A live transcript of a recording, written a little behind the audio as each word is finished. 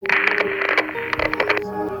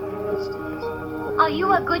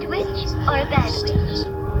you a good witch or a bad witch?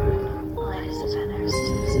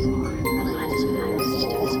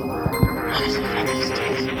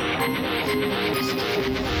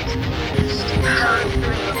 Power 3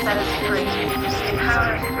 will set us free.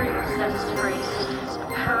 Power 3 will set us free.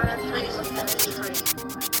 Power 3 will set us free.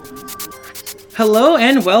 Hello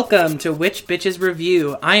and welcome to Witch Bitches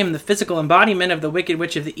Review. I am the physical embodiment of the Wicked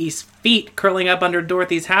Witch of the East, feet curling up under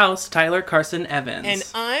Dorothy's house, Tyler Carson Evans. And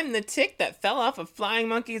I'm the tick that fell off a flying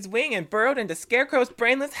monkey's wing and burrowed into Scarecrow's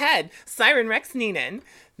brainless head, Siren Rex Neenan.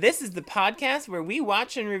 This is the podcast where we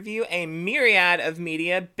watch and review a myriad of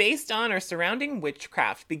media based on or surrounding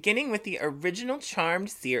witchcraft, beginning with the original Charmed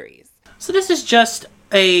series. So this is just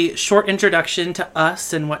a short introduction to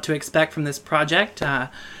us and what to expect from this project.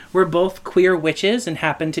 We're both queer witches and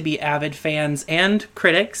happen to be avid fans and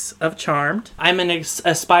critics of Charmed. I'm an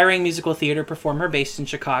aspiring musical theater performer based in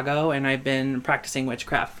Chicago, and I've been practicing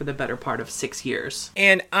witchcraft for the better part of 6 years.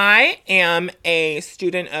 And I am a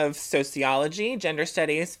student of sociology, gender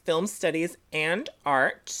studies, film studies, and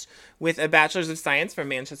art with a bachelor's of science from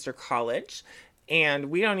Manchester College. And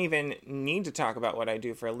we don't even need to talk about what I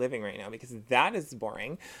do for a living right now because that is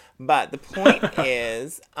boring. But the point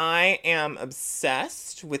is, I am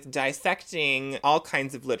obsessed with dissecting all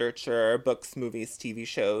kinds of literature, books, movies, TV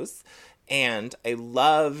shows. And I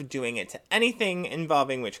love doing it to anything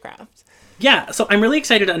involving witchcraft. Yeah, so I'm really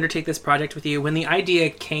excited to undertake this project with you. When the idea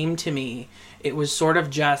came to me, it was sort of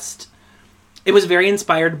just... It was very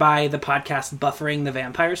inspired by the podcast Buffering the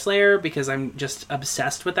Vampire Slayer because I'm just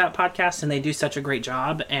obsessed with that podcast and they do such a great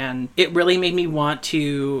job. And it really made me want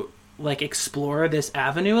to explore this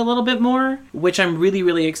avenue a little bit more, which I'm really,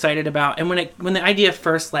 really excited about. And when the idea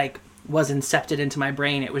first was incepted into my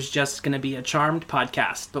brain, it was just going to be a Charmed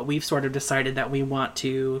podcast. But we've sort of decided that we want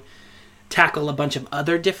to tackle a bunch of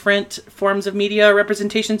other different forms of media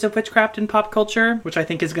representations of witchcraft and pop culture, which I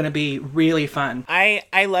think is going to be really fun.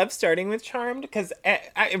 I love starting with Charmed because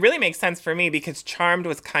it really makes sense for me because Charmed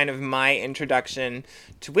was kind of my introduction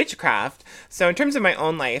to witchcraft. So in terms of my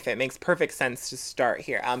own life, it makes perfect sense to start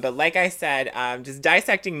here. But like I said, just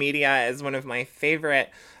dissecting media is one of my favorite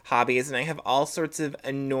hobbies, and I have all sorts of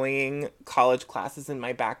annoying college classes in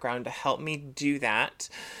my background to help me do that.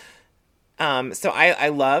 So I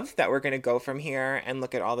love that we're going to go from here and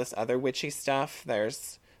look at all this other witchy stuff.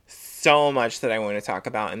 There's so much that I want to talk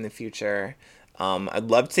about in the future. I'd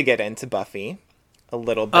love to get into Buffy a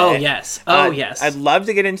little bit. Oh, yes. Yes. I'd love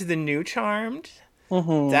to get into the new Charmed.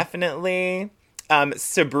 Mm-hmm. Definitely.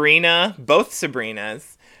 Sabrina, both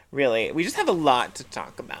Sabrinas. Really. We just have a lot to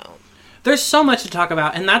talk about. There's so much to talk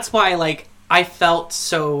about. And that's why, I felt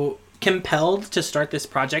so compelled to start this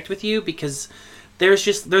project with you because...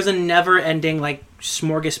 There's a never-ending,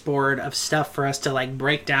 smorgasbord of stuff for us to,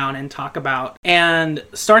 break down and talk about. And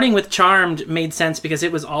starting with Charmed made sense because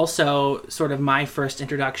it was also sort of my first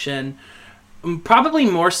introduction. Probably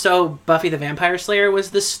more so Buffy the Vampire Slayer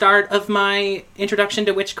was the start of my introduction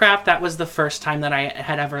to witchcraft. That was the first time that I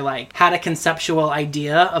had ever, had a conceptual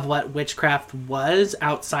idea of what witchcraft was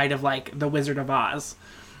outside of, The Wizard of Oz,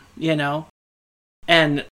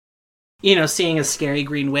 And... seeing a scary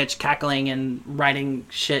green witch cackling and writing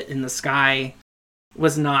shit in the sky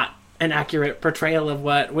was not an accurate portrayal of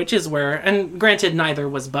what witches were. And granted, neither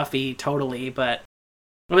was Buffy totally, but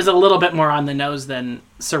it was a little bit more on the nose than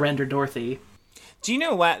Surrender Dorothy. Do you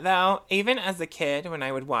know what, though? Even as a kid, when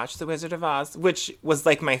I would watch The Wizard of Oz, which was,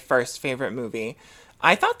 my first favorite movie,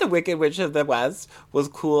 I thought the Wicked Witch of the West was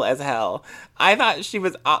cool as hell. I thought she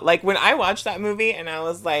was, when I watched that movie and I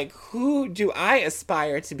was like, who do I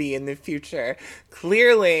aspire to be in the future?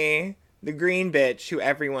 Clearly, the green bitch who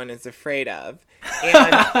everyone is afraid of.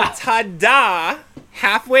 And ta-da!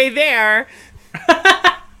 Halfway there.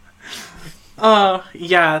 Oh,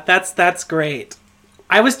 yeah, that's great.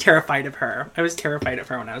 I was terrified of her.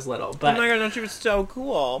 When I was little. But oh my god, she was so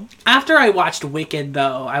cool. After I watched Wicked,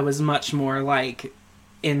 though, I was much more,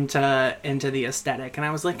 into the aesthetic, and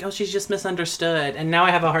I was like, oh, she's just misunderstood. And now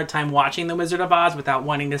I have a hard time watching The Wizard of Oz without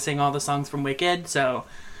wanting to sing all the songs from Wicked, so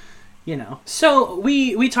so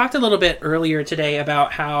we talked a little bit earlier today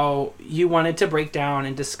about how you wanted to break down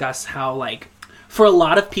and discuss how for a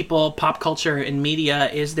lot of people pop culture and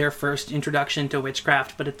media is their first introduction to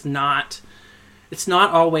witchcraft, but it's not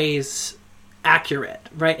always accurate,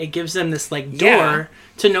 right? It gives them this door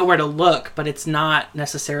to know where to look, but it's not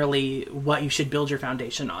necessarily what you should build your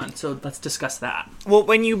foundation on. So let's discuss that. Well,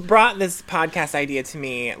 when you brought this podcast idea to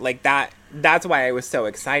me, that's why I was so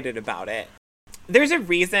excited about it. There's a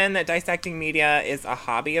reason that dissecting media is a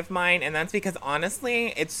hobby of mine, and that's because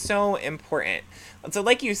honestly, it's so important. So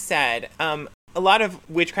like you said, a lot of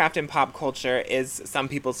witchcraft in pop culture is some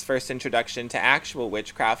people's first introduction to actual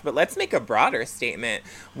witchcraft, but let's make a broader statement.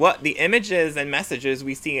 What the images and messages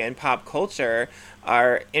we see in pop culture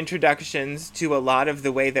are introductions to a lot of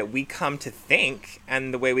the way that we come to think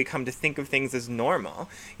and the way we come to think of things as normal.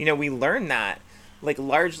 You know, we learn that, like,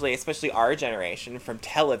 largely, especially our generation, from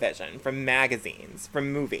television, from magazines,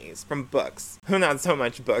 from movies, from books. Well, not so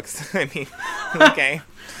much books. I mean, okay.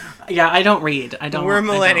 Yeah, I don't read. We're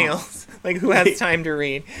millennials. Like, who has time to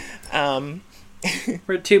read?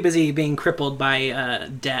 We're too busy being crippled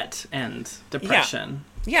by debt and depression.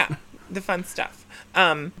 Yeah, the fun stuff.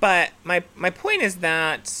 But my point is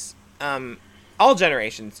that all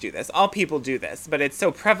generations do this. All people do this. But it's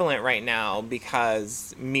so prevalent right now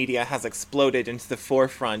because media has exploded into the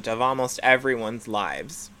forefront of almost everyone's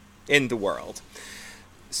lives in the world.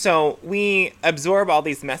 So we absorb all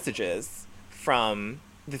these messages from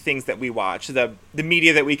the things that we watch, the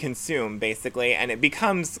media that we consume, basically, and it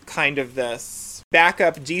becomes kind of this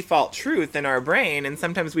backup default truth in our brain, and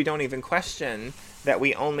sometimes we don't even question that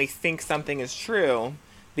we only think something is true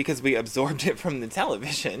because we absorbed it from the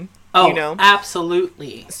television. Oh, you know?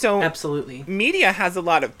 Absolutely. So absolutely. Media has a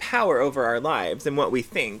lot of power over our lives and what we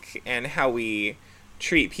think and how we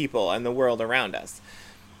treat people and the world around us.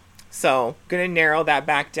 So, going to narrow that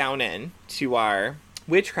back down in to our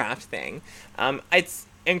witchcraft thing. It's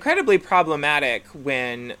incredibly problematic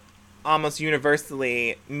when almost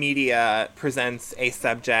universally media presents a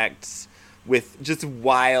subject with just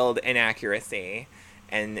wild inaccuracy,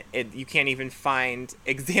 and you can't even find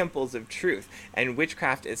examples of truth. And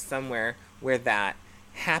witchcraft is somewhere where that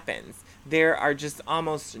happens. There are just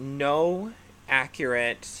almost no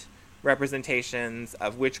accurate representations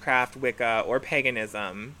of witchcraft, Wicca, or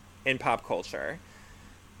paganism in pop culture.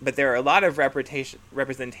 But there are a lot of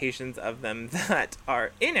representations of them that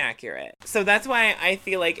are inaccurate. So that's why I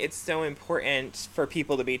feel like it's so important for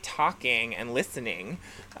people to be talking and listening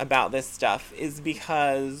about this stuff, is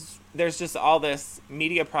because there's just all this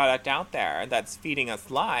media product out there that's feeding us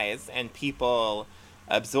lies, and people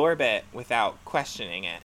absorb it without questioning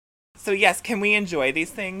it. So yes, can we enjoy these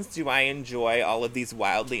things? Do I enjoy all of these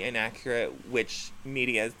wildly inaccurate witch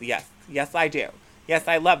medias? Yes, I do. Yes,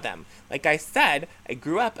 I love them. Like I said, I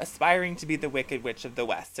grew up aspiring to be the Wicked Witch of the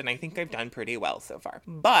West, and I think I've done pretty well so far.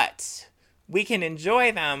 But we can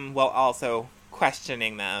enjoy them while also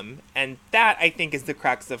questioning them, and that, I think, is the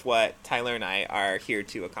crux of what Tyler and I are here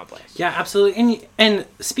to accomplish. Yeah, absolutely. And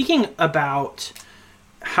speaking about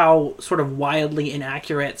how sort of wildly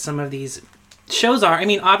inaccurate some of these shows are, I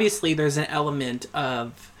mean, obviously there's an element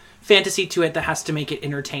of fantasy to it that has to make it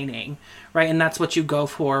entertaining, right? And that's what you go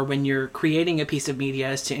for when you're creating a piece of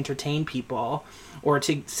media, is to entertain people or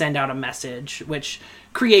to send out a message, which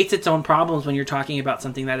creates its own problems when you're talking about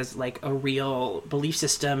something that is like a real belief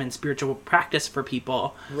system and spiritual practice for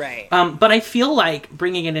people. Right. But I feel like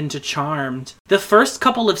bringing it into Charmed, the first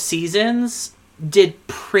couple of seasons did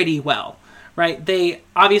pretty well. Right? There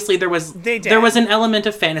was an element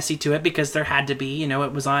of fantasy to it because there had to be, you know,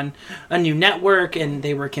 it was on a new network and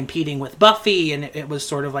they were competing with Buffy, and it was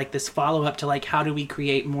sort of like this follow-up to like, how do we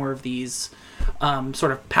create more of these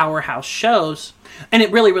sort of powerhouse shows? And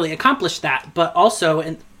it really, really accomplished that. But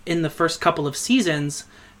also in the first couple of seasons,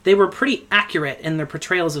 they were pretty accurate in their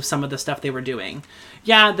portrayals of some of the stuff they were doing.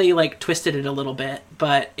 Yeah, they like twisted it a little bit,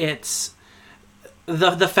 but it's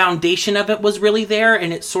the foundation of it was really there,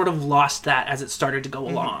 and it sort of lost that as it started to go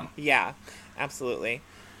along. Yeah, absolutely.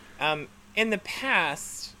 In the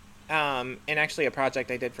past, in actually a project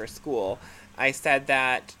I did for school, I said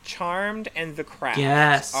that Charmed and The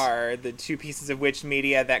Craft are the two pieces of witch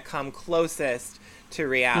media that come closest to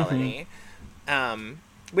reality.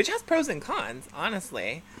 Which has pros and cons,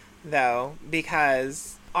 honestly, though,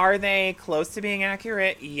 because are they close to being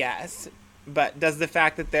accurate? Yes. But does the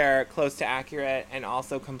fact that they're close to accurate and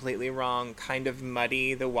also completely wrong kind of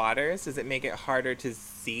muddy the waters? Does it make it harder to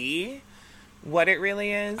see what it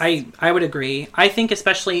really is? I would agree. I think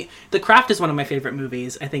especially The Craft is one of my favorite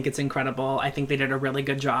movies. I think it's incredible. I think they did a really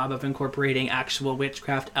good job of incorporating actual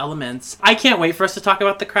witchcraft elements. I can't wait for us to talk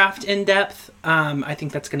about The Craft in depth. I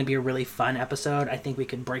think that's going to be a really fun episode. I think we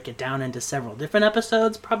could break it down into several different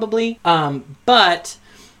episodes probably. But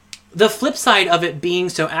the flip side of it being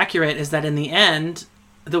so accurate is that in the end,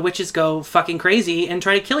 the witches go fucking crazy and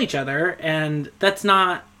try to kill each other. And that's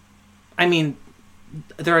not... I mean,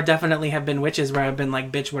 there are definitely have been witches where I've been like,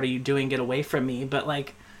 bitch, what are you doing? Get away from me. But,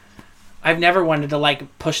 like, I've never wanted to,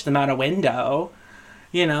 like, push them out a window,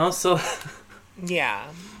 you know? So... Yeah.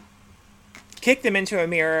 Kick them into a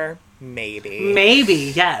mirror, maybe.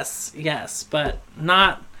 Maybe, yes. But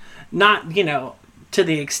not, you know, to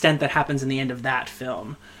the extent that happens in the end of that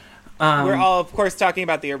film. We're all, of course, talking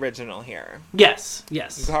about the original here. Yes.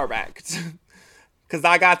 Correct. Because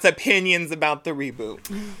I got opinions about the reboot.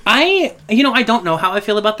 I don't know how I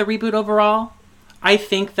feel about the reboot overall. I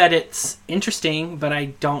think that it's interesting, but I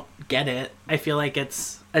don't get it. I feel like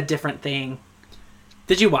it's a different thing.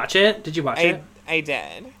 Did you watch it? I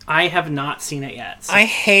did. I have not seen it yet. So. I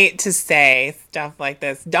hate to say stuff like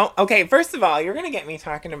this. Okay, first of all, you're going to get me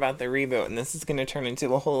talking about the reboot, and this is going to turn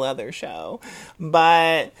into a whole other show.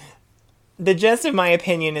 But the gist of my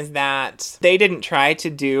opinion is that they didn't try to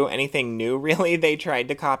do anything new, really. They tried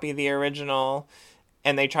to copy the original,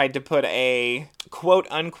 and they tried to put a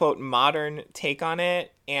quote-unquote modern take on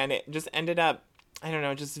it, and it just ended up, I don't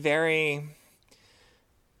know, just very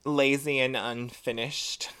lazy and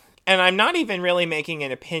unfinished. And I'm not even really making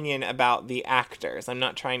an opinion about the actors. I'm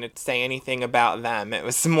not trying to say anything about them. It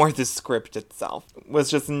was more the script itself. It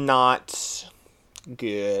was just not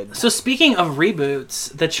good. So speaking of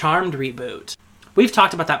reboots, the Charmed reboot. We've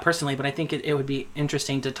talked about that personally, but I think it would be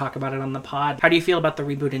interesting to talk about it on the pod. How do you feel about the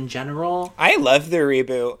reboot in general? I love the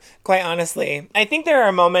reboot, quite honestly. I think there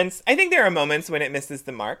are moments when it misses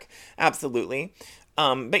the mark. Absolutely.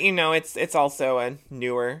 But it's also a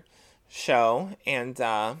newer show, and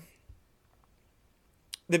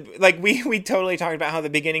we totally talked about how the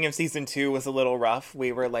beginning of season 2 was a little rough.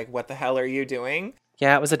 We were like, what the hell are you doing?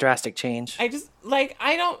 Yeah, it was a drastic change. I just,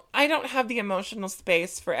 I don't have the emotional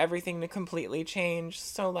space for everything to completely change.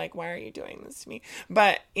 So, why are you doing this to me?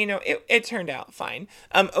 But, it turned out fine.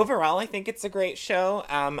 Overall, I think it's a great show.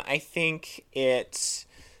 I think it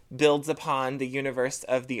builds upon the universe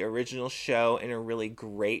of the original show in a really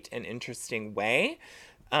great and interesting way.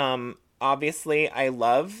 Obviously, I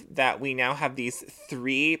love that we now have these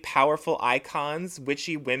 3 powerful icons,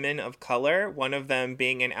 witchy women of color, one of them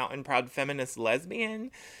being an out and proud feminist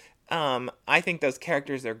lesbian. I think those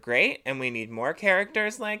characters are great, and we need more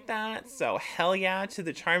characters like that. So hell yeah to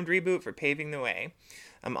the Charmed reboot for paving the way.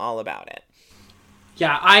 I'm all about it.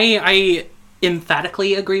 Yeah, I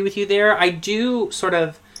emphatically agree with you there. I do sort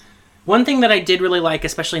of... One thing that I did really like,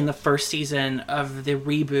 especially in the first season of the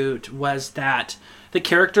reboot, was that the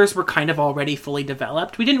characters were kind of already fully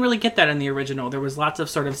developed. We didn't really get that in the original. There was lots of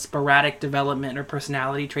sort of sporadic development or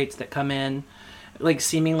personality traits that come in,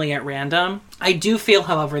 seemingly at random. I do feel,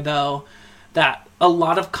 however, though, that a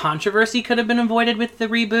lot of controversy could have been avoided with the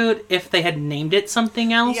reboot if they had named it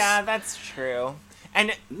something else. Yeah, that's true.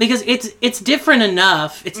 And because it's different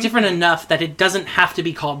enough. It's different enough that it doesn't have to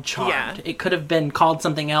be called Charmed. Yeah. It could have been called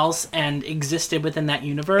something else and existed within that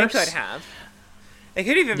universe. It could have. It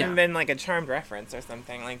could have even been a Charmed reference or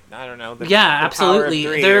something. I don't know. The absolutely.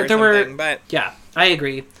 Power of 3 there were. But yeah, I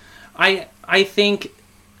agree. I think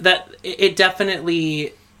that it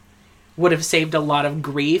definitely would have saved a lot of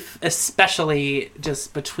grief, especially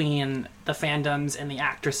just between the fandoms and the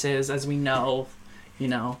actresses, as we know.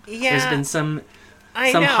 There's been some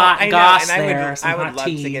hot goss there. I would love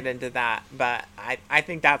to get into that, but I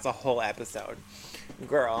think that's a whole episode,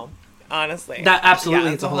 girl. Honestly, that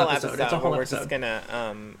absolutely, it's a whole episode. It's a whole we're episode. Just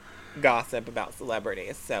gonna gossip about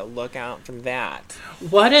celebrities, so look out for that.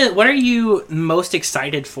 What are you most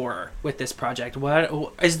excited for with this project?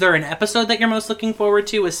 What is there an episode that you're most looking forward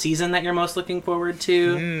to? A season that you're most looking forward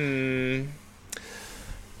to?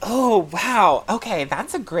 Oh, wow. Okay,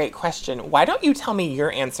 that's a great question. Why don't you tell me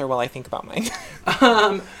your answer while I think about mine?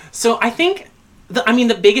 So I think,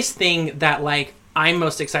 the biggest thing that, I'm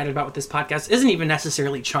most excited about with this podcast isn't even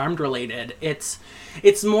necessarily Charmed related. It's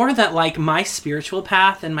more that, my spiritual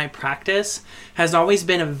path and my practice has always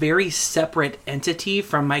been a very separate entity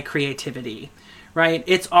from my creativity, right?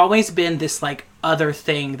 It's always been this, other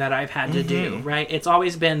thing that I've had to do, right? It's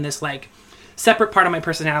always been this, separate part of my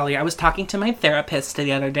personality. I was talking to my therapist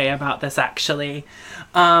the other day about this, actually.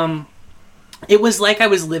 It was like I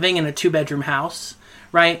was living in a 2-bedroom house,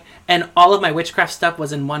 right? And all of my witchcraft stuff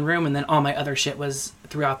was in one room, and then all my other shit was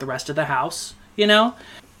throughout the rest of the house,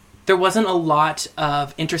 There wasn't a lot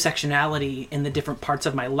of intersectionality in the different parts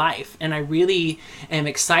of my life, and I really am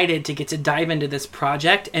excited to get to dive into this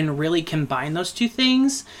project and really combine those two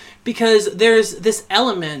things, because there's this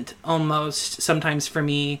element almost sometimes for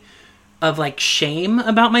me of shame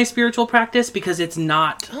about my spiritual practice, because it's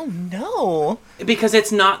not... Oh, no. Because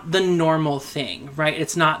it's not the normal thing, right?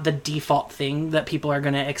 It's not the default thing that people are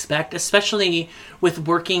going to expect, especially with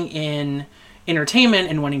working in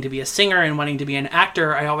entertainment and wanting to be a singer and wanting to be an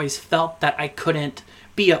actor. I always felt that I couldn't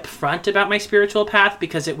be upfront about my spiritual path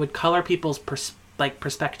because it would color people's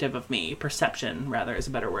perspective of me. Perception, rather, is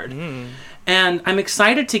a better word. And I'm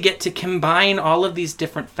excited to get to combine all of these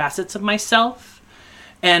different facets of myself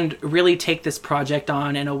and really take this project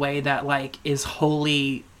on in a way that is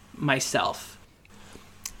wholly myself.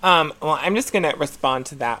 Well, I'm just going to respond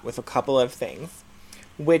to that with a couple of things,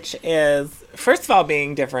 which is, first of all,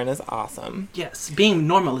 being different is awesome. Yes, being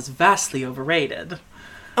normal is vastly overrated.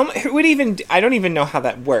 Who would even, I don't even know how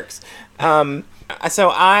that works.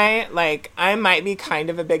 So I might be kind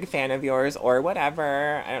of a big fan of yours or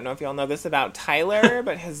whatever. I don't know if y'all know this about Tyler,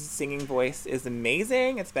 but his singing voice is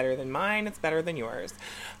amazing. It's better than mine. It's better than yours.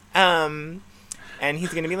 And he's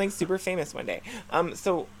going to be like super famous one day.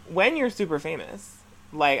 So when you're super famous,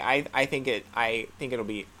 like, I think it'll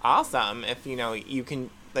be awesome if, you know, you can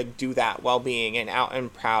like do that while being an out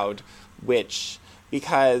and proud witch,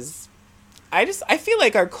 because I feel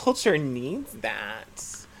like our culture needs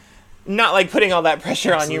that. Not like putting all that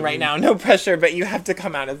pressure on you right now. No pressure, but you have to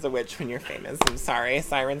come out as a witch when you're famous. I'm sorry.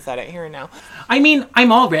 Siren said it here and now. I mean,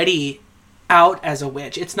 I'm already out as a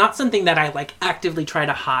witch. It's not something that I like actively try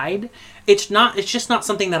to hide. It's just not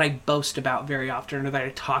something that I boast about very often or that I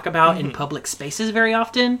talk about in public spaces very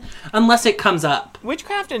often, unless it comes up.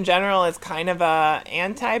 Witchcraft in general is kind of a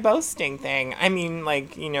anti-boasting thing. I mean,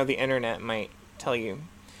 like, you know, the internet might tell you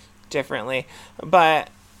differently, but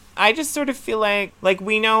I just sort of feel like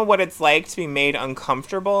we know what it's like to be made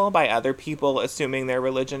uncomfortable by other people assuming their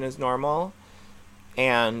religion is normal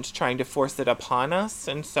and trying to force it upon us.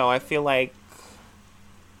 And so I feel like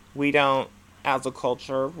we don't, as a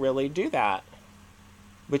culture, really do that,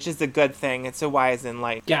 which is a good thing. It's a wise and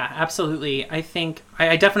light. Yeah, absolutely. I think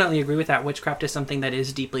I definitely agree with that. Witchcraft is something that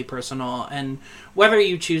is deeply personal, and whether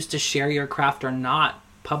you choose to share your craft or not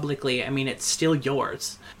publicly, I mean, it's still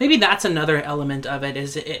yours. Maybe that's another element of it,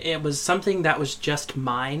 is it was something that was just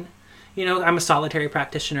mine. You know, I'm a solitary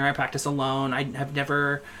practitioner. I practice alone. I have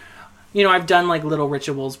never, you know, I've done like little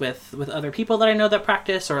rituals with other people that I know that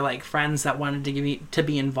practice, or like friends that wanted to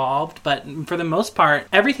be involved. But for the most part,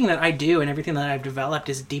 everything that I do and everything that I've developed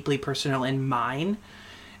is deeply personal and mine.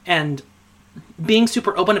 And being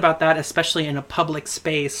super open about that, especially in a public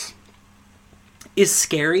space, is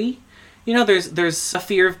scary. You know, there's a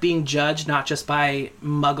fear of being judged, not just by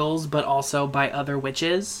muggles, but also by other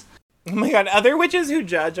witches. Oh my god, other witches who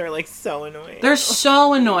judge are like so annoying. They're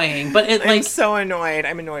so annoying, but I'm so annoyed.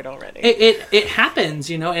 I'm annoyed already. It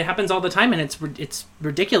happens, you know, it happens all the time, and it's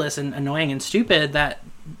ridiculous and annoying and stupid that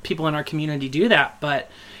people in our community do that. But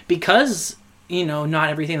because, you know, not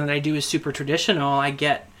everything that I do is super traditional, I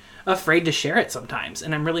get afraid to share it sometimes.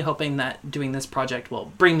 And I'm really hoping that doing this project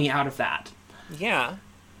will bring me out of that. Yeah.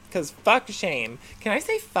 Because fuck shame. Can I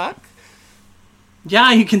say fuck?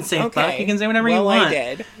 Yeah, you can say fuck. You can say whatever you want. I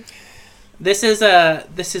did. This is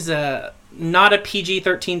a not a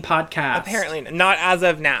PG-13 podcast. Apparently not as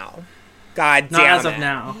of now. God damn it. Not as of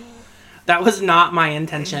now. That was not my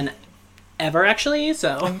intention ever, actually.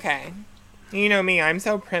 So okay. You know me. I'm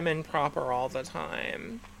so prim and proper all the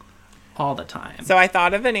time. All the time. So I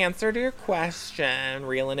thought of an answer to your question,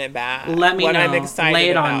 reeling it back. Let me know. I'm excited Lay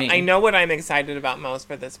it about. on me. I know what I'm excited about most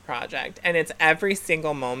for this project, and it's every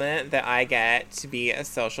single moment that I get to be a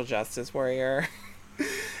social justice warrior.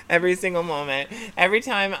 Every single moment. Every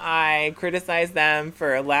time I criticize them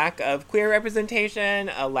for a lack of queer representation,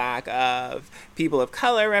 a lack of people of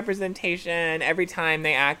color representation, every time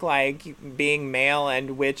they act like being male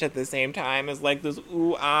and witch at the same time is like this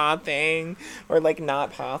ooh-ah thing, or like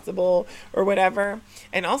not possible, or whatever.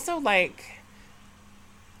 And also like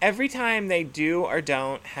every time they do or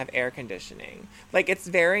don't have air conditioning. Like, it's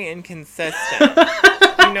very inconsistent.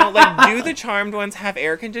 You know, like, do the Charmed ones have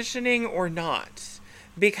air conditioning or not?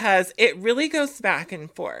 Because it really goes back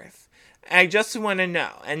and forth. I just want to know.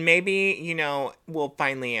 And maybe, you know, we'll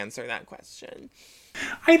finally answer that question.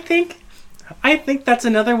 I think that's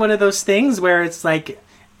another one of those things where it's like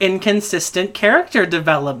inconsistent character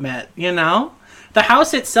development, you know? The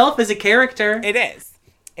house itself is a character. It is.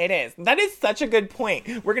 It is. That is such a good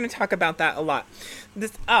point. We're going to talk about that a lot. You're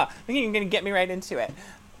going to get me right into it.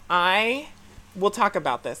 We'll talk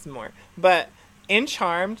about this more. But in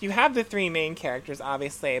Charmed, you have the three main characters,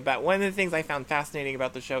 obviously, but one of the things I found fascinating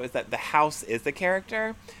about the show is that the house is the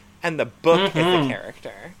character and the book is the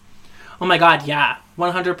character. Oh my god, yeah.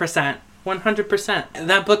 100%. 100%.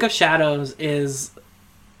 That Book of Shadows is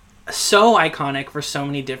so iconic for so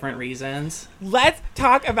many different reasons. Let's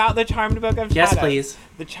talk about the Charmed Book of Shadows. Yes, please.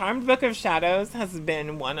 The Charmed Book of Shadows has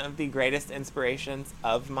been one of the greatest inspirations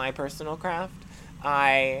of my personal craft.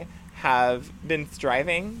 I have been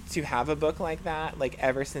striving to have a book like that, like,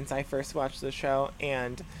 ever since I first watched the show,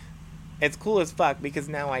 and it's cool as fuck because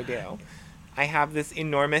now I do. I have this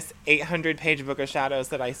enormous 800-page Book of Shadows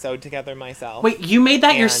that I sewed together myself. Wait, you made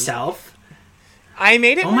that yourself? I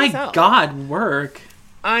made it myself. Oh my god, work.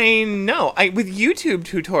 I know. With YouTube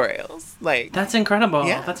tutorials. Like, that's incredible.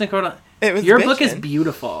 Yeah. That's incredible. It was Your book is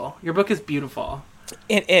beautiful. Your book is beautiful.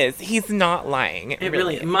 It is. He's not lying. It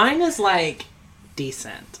really. Mine is like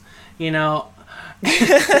decent. You know,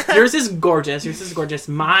 yours is gorgeous. Yours is gorgeous.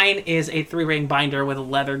 Mine is a 3-ring binder with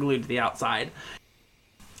leather glued to the outside.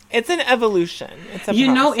 It's an evolution. It's a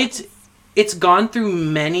You know, process. it's gone through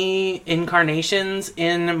many incarnations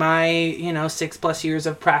in my 6+ years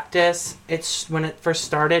of practice. It's when it first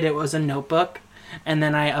started, it was a notebook, and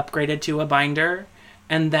then I upgraded to a binder,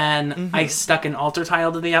 and then I stuck an altar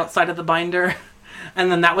tile to the outside of the binder.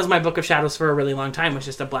 And then that was my Book of Shadows for a really long time. It was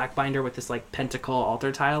just a black binder with this like pentacle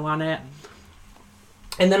altar tile on it.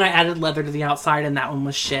 And then I added leather to the outside, and that one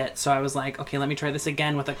was shit. So I was like, okay, let me try this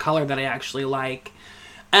again with a color that I actually like.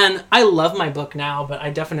 And I love my book now, but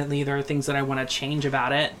there are things that I want to change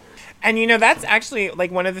about it. And that's actually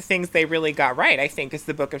like one of the things they really got right, I think, is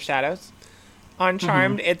the Book of Shadows on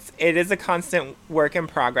Charmed. It is a constant work in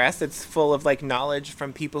progress. It's full of like knowledge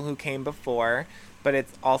from people who came before, but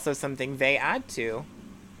it's also something they add to.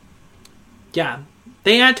 Yeah,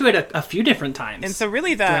 they add to it a few different times. And so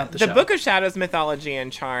really the the show. Book of Shadows mythology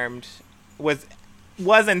in Charmed was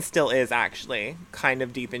and still is actually kind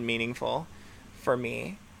of deep and meaningful for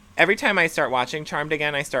me. Every time I start watching Charmed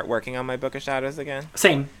again, I start working on my Book of Shadows again.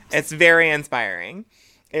 Same. It's very inspiring.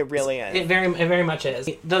 It really is. It very much is.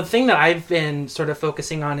 The thing that I've been sort of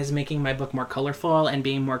focusing on is making my book more colorful and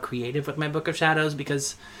being more creative with my Book of Shadows,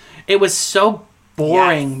 because it was so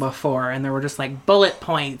boring before, and there were just like bullet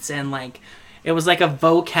points, and like it was like a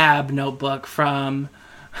vocab notebook from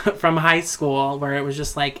high school, where it was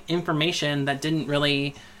just like information that didn't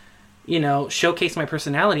really showcase my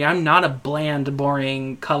personality. I'm not a bland,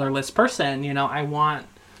 boring, colorless person. I want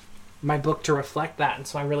my book to reflect that, and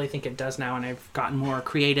so I really think it does now, and I've gotten more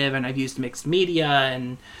creative, and I've used mixed media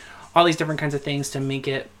and all these different kinds of things to make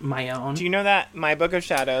it my own. Do you know that my Book of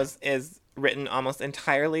Shadows is written almost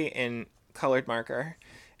entirely in colored marker,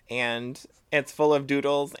 and it's full of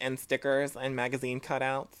doodles and stickers and magazine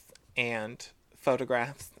cutouts and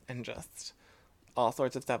photographs and just all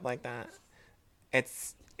sorts of stuff like that.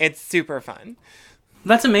 It's super fun.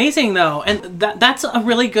 That's amazing, though, and that's a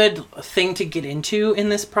really good thing to get into in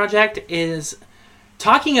this project, is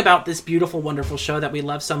talking about this beautiful, wonderful show that we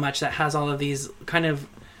love so much, that has all of these kind of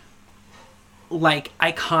like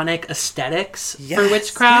iconic aesthetics for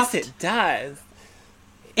witchcraft. Yes, it does.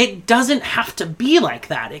 It doesn't have to be like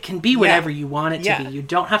that. It can be whatever you want it to be. You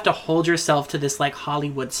don't have to hold yourself to this like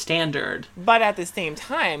Hollywood standard. But at the same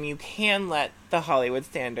time, you can let the Hollywood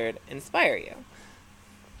standard inspire you.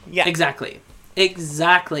 Yeah. Exactly. I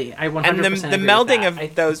 100% And agree the with melding that.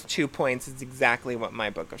 of those 2 points is exactly what my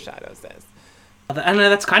Book of Shadows is. And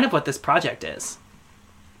that's kind of what this project is,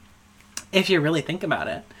 if you really think about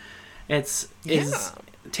it. Is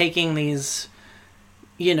taking these,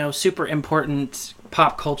 super important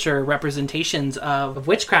pop culture representations of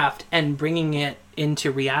witchcraft and bringing it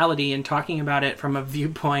into reality and talking about it from a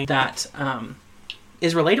viewpoint that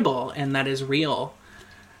is relatable and that is real.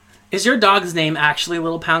 Is your dog's name actually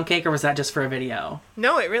Little Pound Cake, or was that just for a video?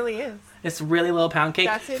 No, it really is. It's really Little Pound Cake?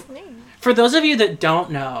 That's his name. For those of you that don't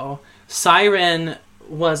know, Siren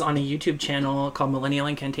was on a YouTube channel called Millennial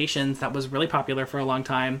Incantations that was really popular for a long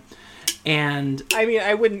time. And I mean,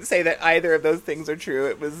 I wouldn't say that either of those things are true.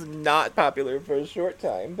 It was not popular for a short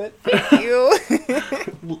time, but thank you.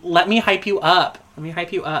 let me hype you up.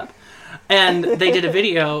 And they did a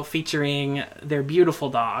video featuring their beautiful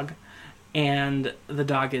dog. And the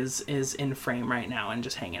dog is in frame right now and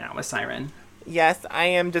just hanging out with Siren. Yes, I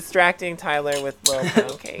am distracting Tyler with Little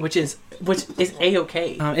Pound Cake. which is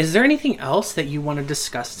A-okay. Is there anything else that you want to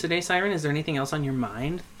discuss today, Siren? Is there anything else on your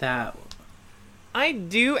mind that... I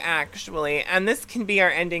do actually, and this can be our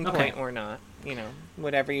ending point Okay. or not.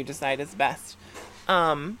 Whatever you decide is best.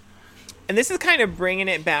 And this is kind of bringing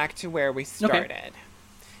it back to where we started.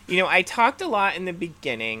 I talked a lot in the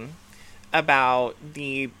beginning about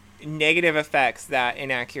the negative effects that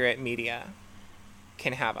inaccurate media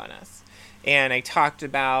can have on us. And I talked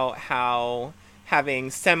about how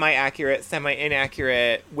having semi-accurate,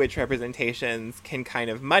 semi-inaccurate witch representations can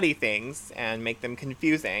kind of muddy things and make them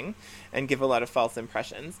confusing and give a lot of false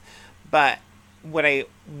impressions. But what I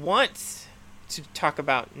want to talk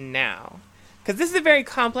about now, because this is a very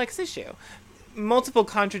complex issue, multiple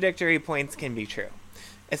contradictory points can be true,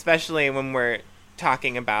 especially when we're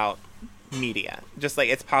talking about media. Just like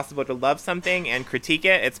it's possible to love something and critique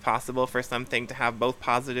it, it's possible for something to have both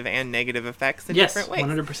positive and negative effects in different ways.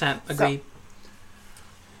 100% agree. So,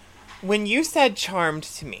 when you said Charmed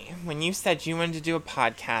to me, when you said you wanted to do a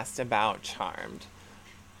podcast about Charmed,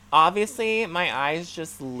 obviously my eyes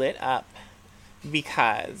just lit up,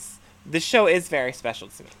 because the show is very special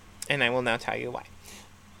to me, and I will now tell you why.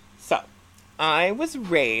 So, I was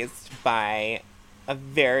raised by a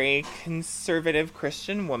very conservative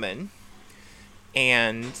Christian woman.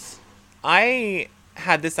 And I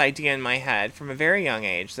had this idea in my head from a very young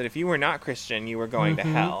age that if you were not Christian, you were going to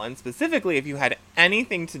hell. And specifically, if you had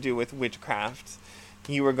anything to do with witchcraft,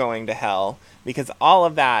 you were going to hell, because all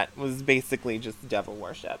of that was basically just devil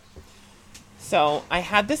worship. So I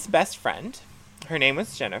had this best friend. Her name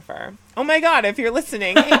was Jennifer. Oh my God, if you're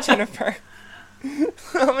listening, hey Jennifer.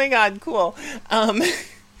 Oh my God, cool.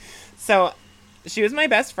 So she was my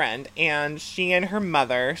best friend, and she and her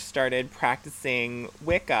mother started practicing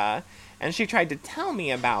Wicca, and she tried to tell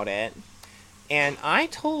me about it. And I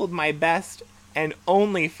told my best and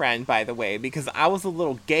only friend, by the way, because I was a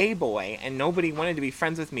little gay boy and nobody wanted to be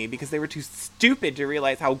friends with me because they were too stupid to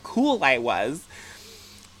realize how cool I was.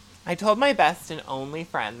 I told my best and only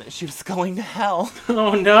friend that she was going to hell.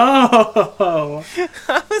 Oh no!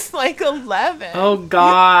 I was like 11. Oh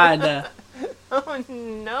God! Oh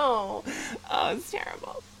no. Oh, it's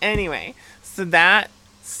terrible. Anyway, so that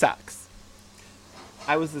sucks.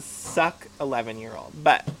 I was a suck 11-year-old,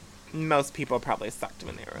 but most people probably sucked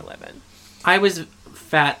when they were 11. I was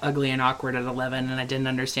fat, ugly, and awkward at 11, and I didn't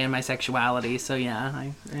understand my sexuality, so yeah,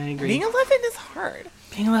 I agree. Being 11 is hard.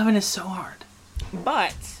 Being 11 is so hard.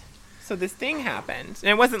 But, so this thing happened, and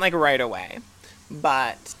it wasn't like right away,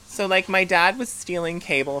 but, so like my dad was stealing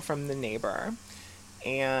cable from the neighbor,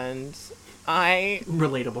 and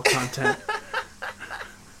Relatable content.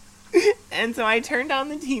 And so I turned on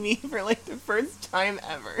the TV for like the first time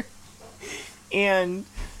ever. And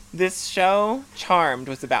this show, Charmed,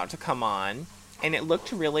 was about to come on, and it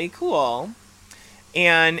looked really cool.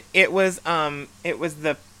 And it was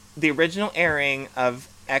the original airing of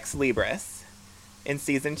Ex Libris in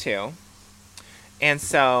season 2. And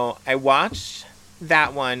so I watched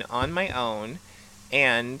that one on my own,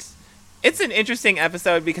 and it's an interesting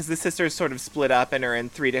episode because the sisters sort of split up and are in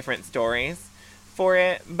 3 different stories for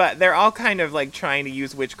it, but they're all kind of like trying to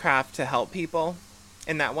use witchcraft to help people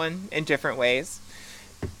in that one in different ways.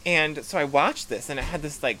 And so I watched this, and it had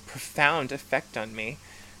this like profound effect on me.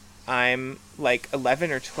 I'm like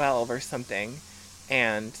 11 or 12 or something,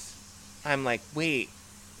 and I'm like, wait,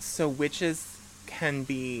 so witches can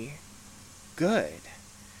be good?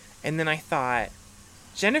 And then I thought,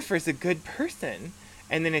 Jennifer's a good person.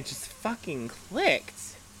 And then it just fucking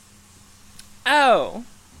clicked. Oh,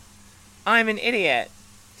 I'm an idiot.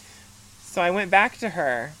 So I went back to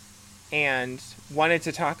her and wanted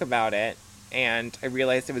to talk about it. And I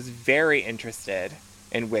realized I was very interested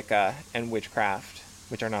in Wicca and witchcraft,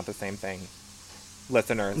 which are not the same thing.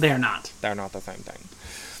 Listeners. They're not. They're not the same thing.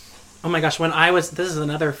 Oh my gosh, this is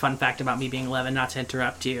another fun fact about me being 11, not to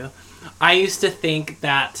interrupt you. I used to think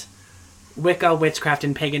that Wicca, witchcraft,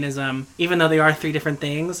 and paganism, even though they are 3 different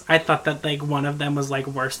things, I thought that like one of them was like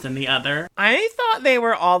worse than the other. I thought they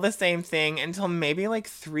were all the same thing until maybe like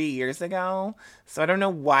 3 years ago. So I don't know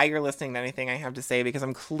why you're listening to anything I have to say, because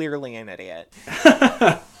I'm clearly an idiot.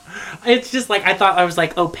 It's just like, I was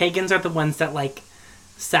like, oh, pagans are the ones that like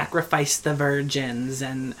sacrifice the virgins.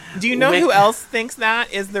 And do you know who else thinks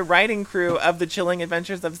that? Is the writing crew of The Chilling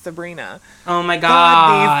Adventures of Sabrina. Oh my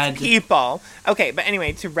God. These people. Okay, but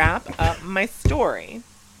anyway, to wrap up my story,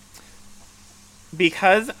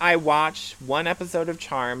 because I watched one episode of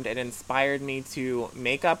Charmed, it inspired me to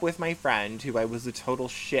make up with my friend, who I was a total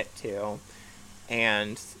shit to,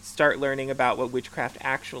 and start learning about what witchcraft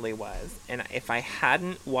actually was. And if I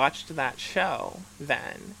hadn't watched that show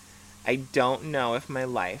then, I don't know if my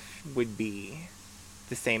life would be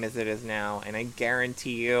the same as it is now. And I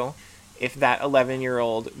guarantee you, if that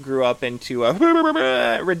 11-year-old grew up into a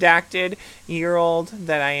redacted year-old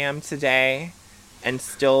that I am today and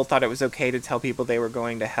still thought it was okay to tell people they were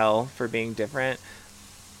going to hell for being different,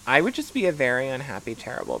 I would just be a very unhappy,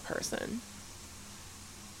 terrible person.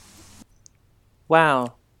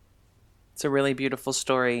 Wow. It's a really beautiful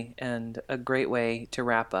story and a great way to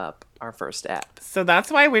wrap up our first app. So that's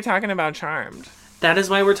why we're talking about Charmed. That is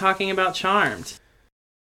why we're talking about Charmed.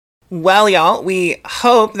 Well, y'all, we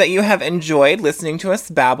hope that you have enjoyed listening to us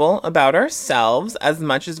babble about ourselves as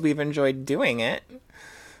much as we've enjoyed doing it.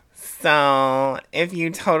 So if you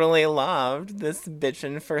totally loved this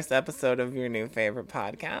bitchin' first episode of your new favorite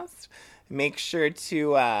podcast, make sure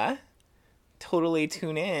to totally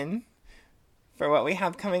tune in for what we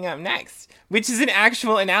have coming up next, which is an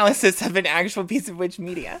actual analysis of an actual piece of witch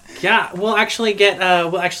media. Yeah, we'll actually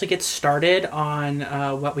get started on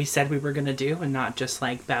what we said we were gonna do, and not just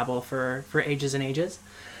like babble for ages and ages.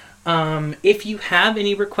 If you have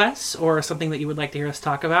any requests or something that you would like to hear us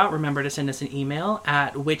talk about, remember to send us an email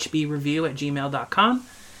at witchbeereview@gmail.com.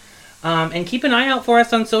 And keep an eye out for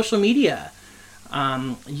us on social media.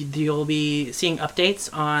 You'll be seeing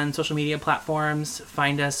updates on social media platforms.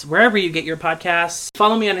 Find us wherever you get your podcasts.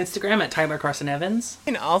 Follow me on Instagram at Tyler Carson Evans.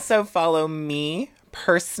 You can also follow me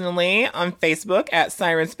personally on Facebook at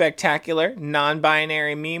Siren Spectacular,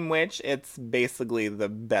 non-binary meme witch. It's basically the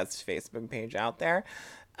best Facebook page out there.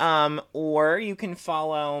 Or you can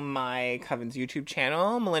follow my Coven's YouTube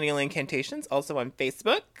channel, Millennial Incantations, also on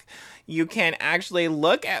Facebook. You can actually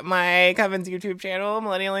look at my Coven's YouTube channel,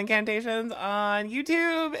 Millennial Incantations, on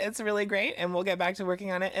YouTube. It's really great, and we'll get back to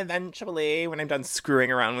working on it eventually when I'm done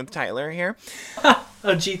screwing around with Tyler here.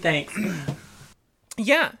 Oh, gee, thanks.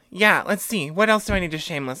 Yeah, let's see. What else do I need to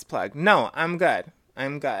shameless plug? No, I'm good.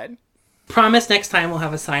 Promise next time we'll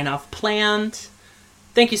have a sign-off planned.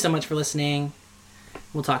 Thank you so much for listening.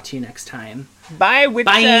 We'll talk to you next time. Bye,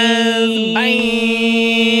 witches. Bye.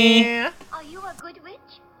 Bye.